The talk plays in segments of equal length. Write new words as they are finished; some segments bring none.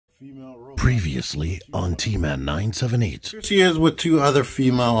female robot. Previously on T-Man 978. Here she is with two other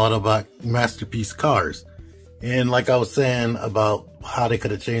female Autobot masterpiece cars. And like I was saying about how they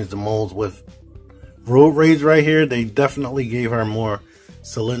could have changed the molds with Road Rage right here, they definitely gave her more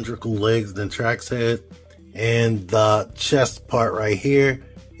cylindrical legs than Trax had. And the chest part right here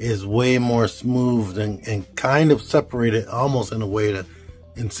is way more smooth and kind of separated almost in a way to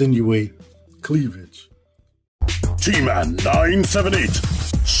insinuate cleavage. T-Man 978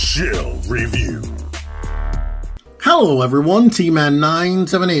 Shill Review. Hello everyone, T-Man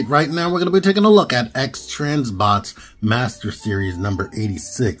 978. Right now we're going to be taking a look at X-Transbots Master Series number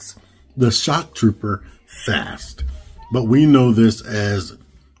 86, the Shock Trooper Fast. But we know this as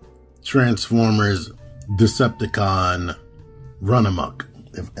Transformers Decepticon Runamuck,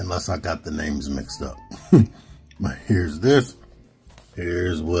 unless I got the names mixed up. But here's this.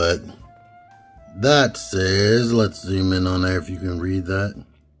 Here's what that says. Let's zoom in on there if you can read that.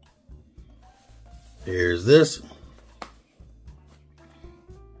 Here's this.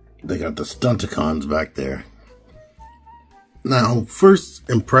 They got the Stunticons back there. Now, first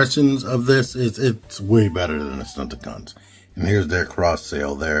impressions of this is it's way better than the Stunticons. And here's their cross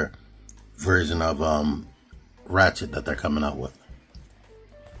sale, their version of Ratchet that they're coming out with.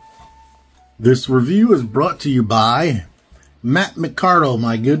 This review is brought to you by Matt McCardle,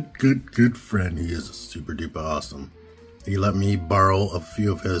 my good friend. He is super duper awesome. He let me borrow a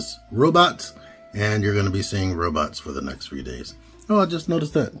few of his robots, and you're going to be seeing robots for the next 3 days. Oh, I just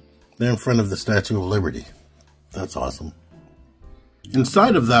noticed that. They're in front of the Statue of Liberty. That's awesome.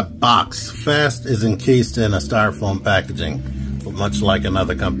 Inside of that box, Fast is encased in a styrofoam packaging, much like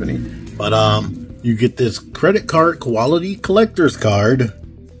another company. But you get this credit card quality collector's card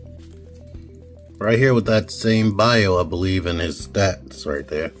right here with that same bio, I believe, in his stats right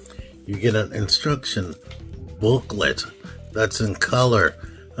there. You get an instruction booklet that's in color.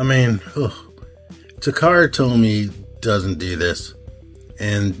 I mean, Takara Tomy doesn't do this,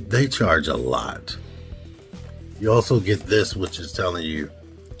 and they charge a lot. You also get this, which is telling you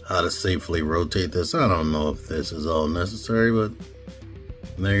how to safely rotate this. I don't know if this is all necessary, but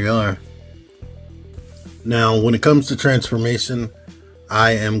there you are. Now, when it comes to transformation,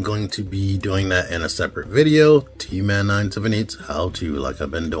 I am going to be doing that in a separate video. T-Man 978's how to, like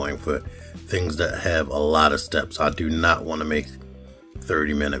I've been doing for things that have a lot of steps. I do not want to make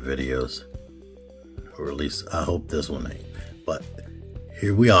 30-minute videos. Or at least I hope this one ain't. But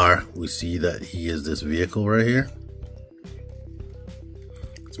here we are. We see that he is this vehicle right here.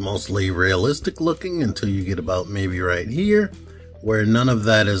 It's mostly realistic looking until you get about maybe right here, where none of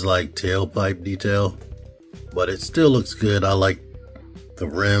that is like tailpipe detail. But it still looks good. I like the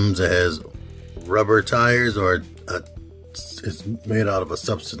rims. It has rubber tires, or it's made out of a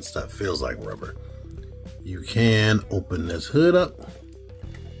substance that feels like rubber. You can open this hood up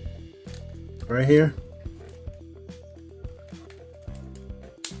right here,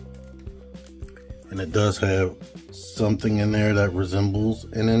 and it does have something in there that resembles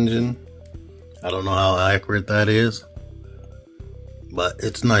an engine. I don't know how accurate that is, but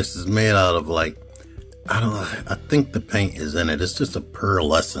it's nice. It's made out of like, I don't know, I think the paint is in it. It's just a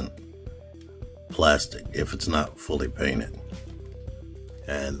pearlescent plastic if it's not fully painted.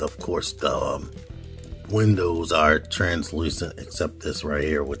 And of course the windows are translucent, except this right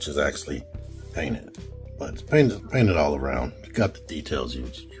here, which is actually painted. But it's painted all around. You got the details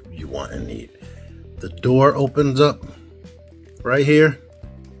you want and need. The door opens up right here.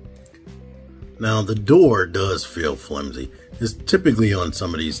 Now the door does feel flimsy. It's typically on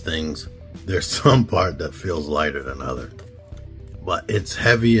some of these things, there's some part that feels lighter than other, but it's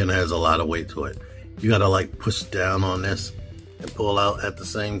heavy and has a lot of weight to it. You gotta like push down on this and pull out at the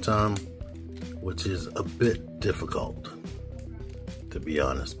same time, which is a bit difficult, to be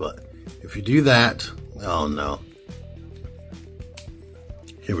honest. But if you do that, oh no.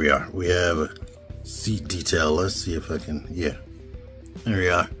 Here we are. We have a seat detail. Let's see if I can, yeah. There we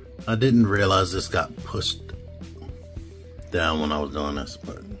are. I didn't realize this got pushed down when I was doing this,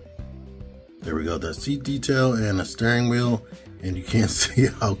 but there we go. The seat detail and a steering wheel, and you can't see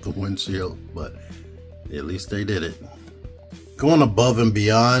out the windshield, but at least they did it. Going above and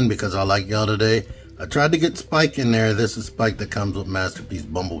beyond, because I like y'all today, I tried to get Spike in there. This is Spike that comes with Masterpiece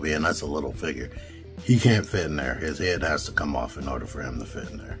Bumblebee, and that's a little figure. He can't fit in there. His head has to come off in order for him to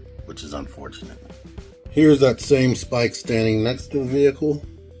fit in there, which is unfortunate. Here's that same Spike standing next to the vehicle.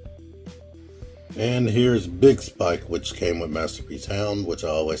 And here's Big Spike, which came with Masterpiece Hound, which I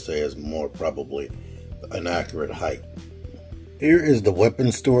always say is more probably an accurate height. Here is the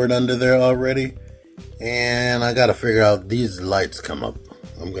weapon stored under there already. And I gotta figure out, these lights come up.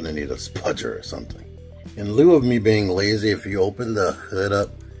 I'm gonna need a spudger or something. In lieu of me being lazy, if you open the hood up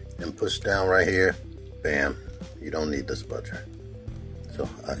and push down right here, bam, you don't need this budger. So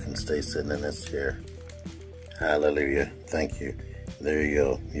I can stay sitting in this chair. Hallelujah, thank you. There you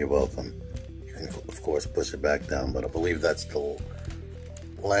go, you're welcome. You can of course push it back down, but I believe that's the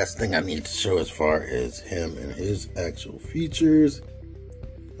last thing I need to show as far as him and his actual features.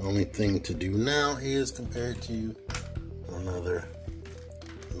 The only thing to do now is compare it to another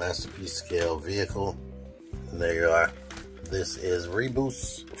masterpiece scale vehicle. And there you are. This is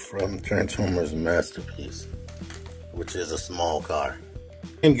Reboost from Transformers Masterpiece, which is a small car.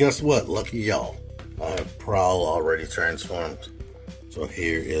 And guess what? Lucky y'all, I have Prowl already transformed. So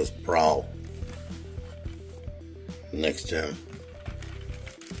here is Prowl. Next gen.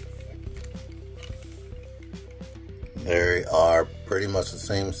 They are pretty much the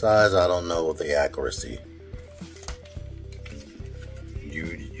same size. I don't know the accuracy.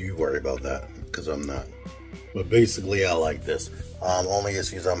 You worry about that, because I'm not. But basically I like this. Only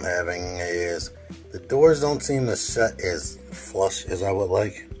issues I'm having is the doors don't seem to shut as flush as I would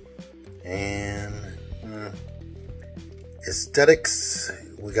like. And aesthetics,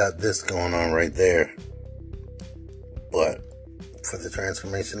 we got this going on right there. But for the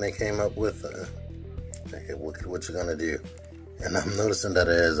transformation they came up with, what you gonna do? And I'm noticing that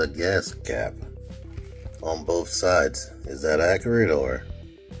it has a gas cap on both sides. Is that accurate, or?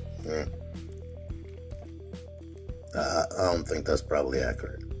 I don't think that's probably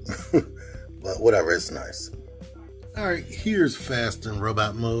accurate. But whatever, it's nice. Alright, here's Fast in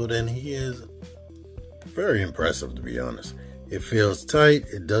Robot mode, and he is very impressive, to be honest. It feels tight,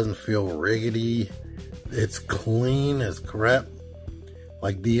 it doesn't feel riggedy, it's clean as crap.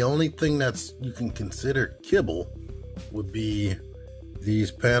 Like, the only thing that's you can consider kibble would be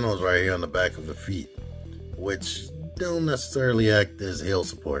these panels right here on the back of the feet, which don't necessarily act as heel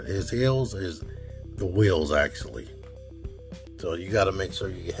support. His heels is the wheels, actually. So you got to make sure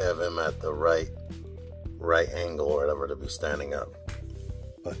you have him at the right angle or whatever to be standing up.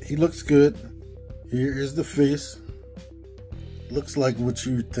 But he looks good. Here is the face. Looks like what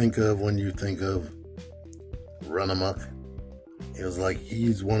you think of when you think of Runamuck. It was like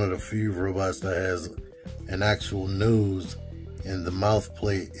he's one of the few robots that has an actual nose, and the mouth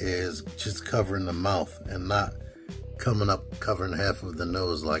plate is just covering the mouth and not coming up covering half of the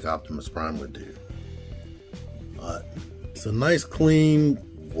nose like Optimus Prime would do. But it's a nice clean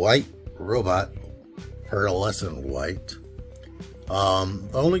white robot, pearlescent white. The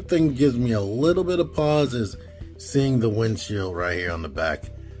only thing that gives me a little bit of pause is seeing the windshield right here on the back.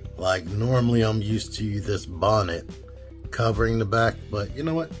 Like, normally I'm used to this bonnet covering the back, but you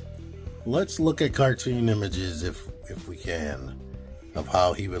know what? Let's look at cartoon images if we can of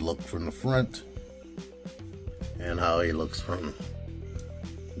how he would look from the front and how he looks from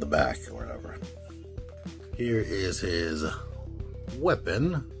the back or whatever. Here is his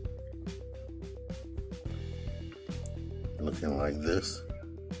weapon, looking like this.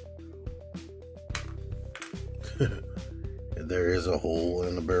 There is a hole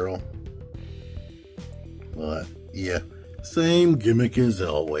in the barrel, but yeah, same gimmick as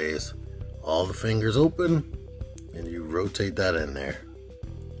always. All the fingers open, and you rotate that in there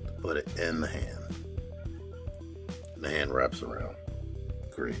to put it in the hand. The hand wraps around.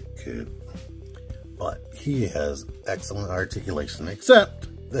 Great kid. But he has excellent articulation, except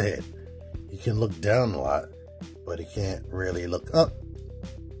the head. He can look down a lot, but he can't really look up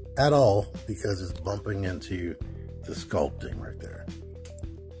at all because it's bumping into the sculpting right there.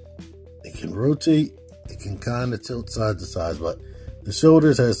 It can rotate, it can kind of tilt side to side, but the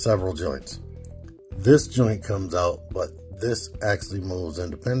shoulders has several joints. This joint comes out, but this actually moves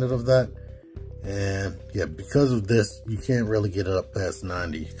independent of that. And yeah, because of this, you can't really get it up past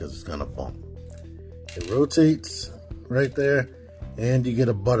 90 because it's gonna bump. It rotates right there, and you get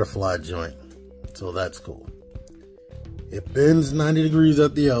a butterfly joint, so that's cool. It bends 90 degrees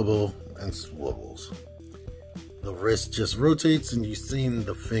at the elbow and swivels. The wrist just rotates, and you've seen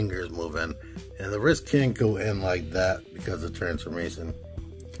the fingers move in, and the wrist can't go in like that because of transformation.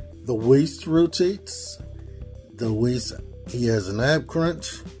 The waist rotates. The waist, he has an ab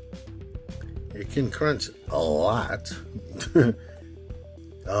crunch. It can crunch a lot.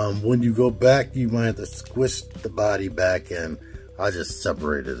 When you go back, you might have to squish the body back, and I just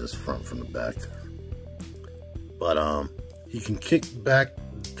separated his front from the back. But he can kick back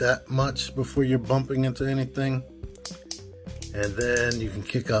that much before you're bumping into anything, and then you can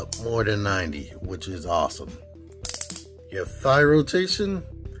kick up more than 90, which is awesome. You have thigh rotation.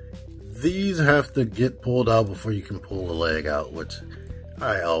 These have to get pulled out before you can pull the leg out, which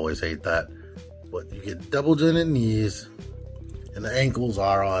I always hate that. But you get double jointed knees, and the ankles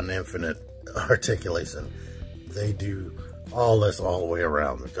are on infinite articulation. They do all this all the way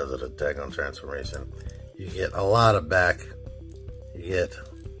around because of the daggone transformation. You get a lot of back, you get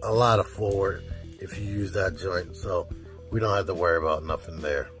a lot of forward if you use that joint, so we don't have to worry about nothing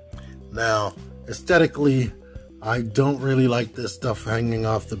there. Now, aesthetically, I don't really like this stuff hanging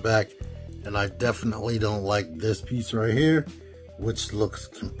off the back, and I definitely don't like this piece right here, which looks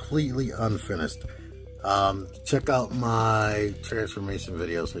completely unfinished. Check out my transformation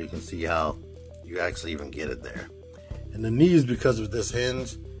video so you can see how you actually even get it there. And the knees, because of this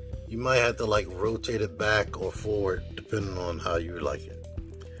hinge, you might have to like rotate it back or forward depending on how you like it.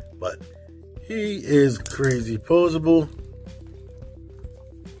 But he is crazy poseable,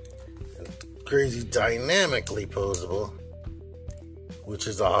 crazy dynamically poseable, which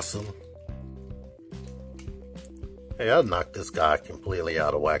is awesome. Hey, I knocked this guy completely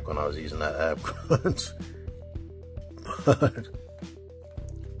out of whack when I was using that ab crunch. But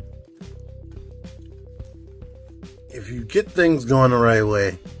if you get things going the right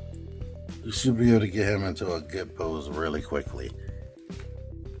way, you should be able to get him into a good pose really quickly.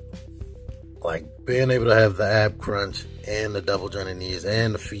 Like being able to have the ab crunch and the double jointed knees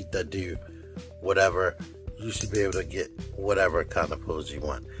and the feet that do whatever, you should be able to get whatever kind of pose you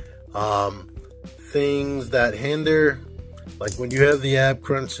want. Things that hinder, like when you have the ab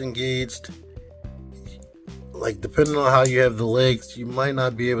crunch engaged, like depending on how you have the legs, you might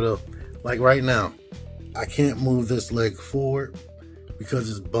not be able to, like right now, I can't move this leg forward because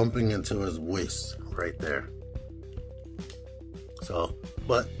it's bumping into his waist right there. So,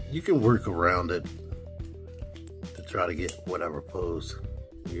 but you can work around it to try to get whatever pose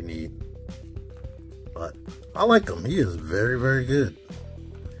you need. But I like him. He is very, very good.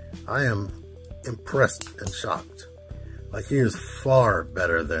 I am impressed and shocked. Like, he is far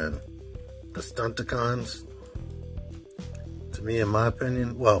better than the Stunticons. To me, in my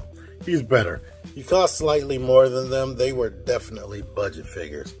opinion, well, he's better. He cost slightly more than them. They were definitely budget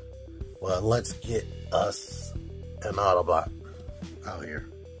figures. Well, let's get us an Autobot out here.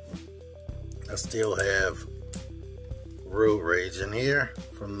 I still have Road Rage in here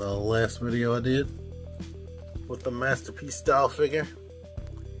from the last video I did with the Masterpiece style figure.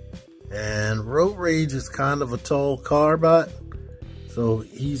 And Road Rage is kind of a tall car bot, so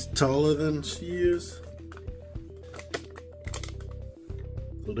he's taller than she is.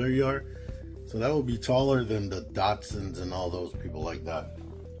 So there you are. So that would be taller than the Datsuns and all those people like that.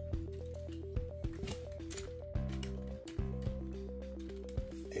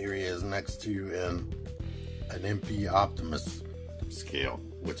 Here he is next to an MP Optimus scale,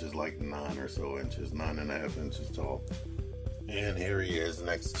 which is like 9 or so inches, 9.5 inches tall. And here he is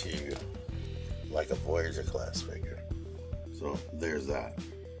next to like a Voyager class figure. So there's that.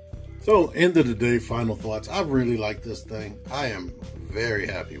 So end of the day, final thoughts. I really like this thing. I am very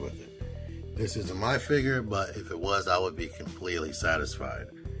happy with it. This isn't my figure, but if it was, I would be completely satisfied.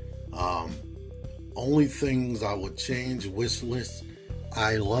 Only things I would change, wish list.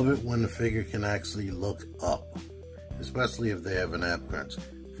 I love it when the figure can actually look up, especially if they have an ab crunch.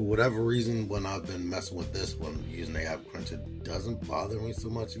 For whatever reason, when I've been messing with this one, using the ab crunch, it doesn't bother me so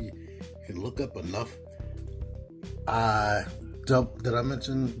much. You can look up enough. Did I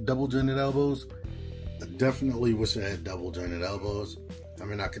mention double jointed elbows? I definitely wish I had double jointed elbows. I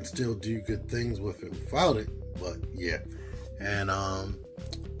mean, I can still do good things with it without it, but yeah. And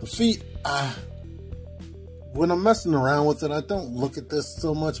the feet, when I'm messing around with it, I don't look at this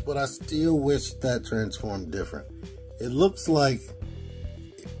so much, but I still wish that transformed different. It looks like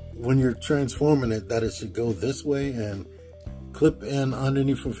when you're transforming it that it should go this way and clip in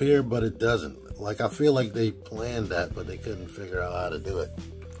underneath of here, but it doesn't. Like, I feel like they planned that, but they couldn't figure out how to do it.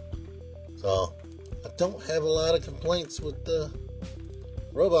 So I don't have a lot of complaints with the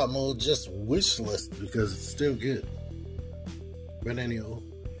robot mode, just wish list because it's still good. But anyhow,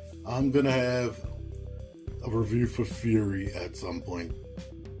 I'm gonna have a review for Fury at some point.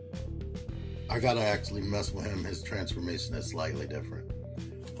 I gotta actually mess with him. His transformation is slightly different.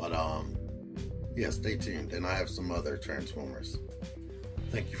 But yeah, stay tuned. And I have some other Transformers.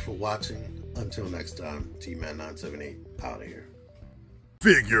 Thank you for watching. Until next time, T-Man978 out of here.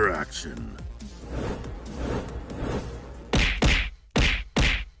 Figure action.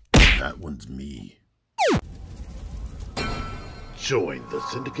 That one's me. Join the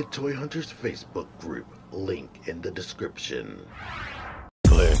Syndicate Toy Hunters Facebook group. Link in the description.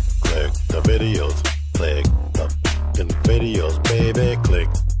 Click the videos. Click the videos, baby. Click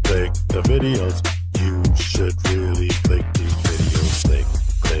the videos. You should really click these videos.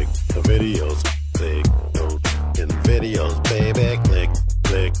 Click the videos.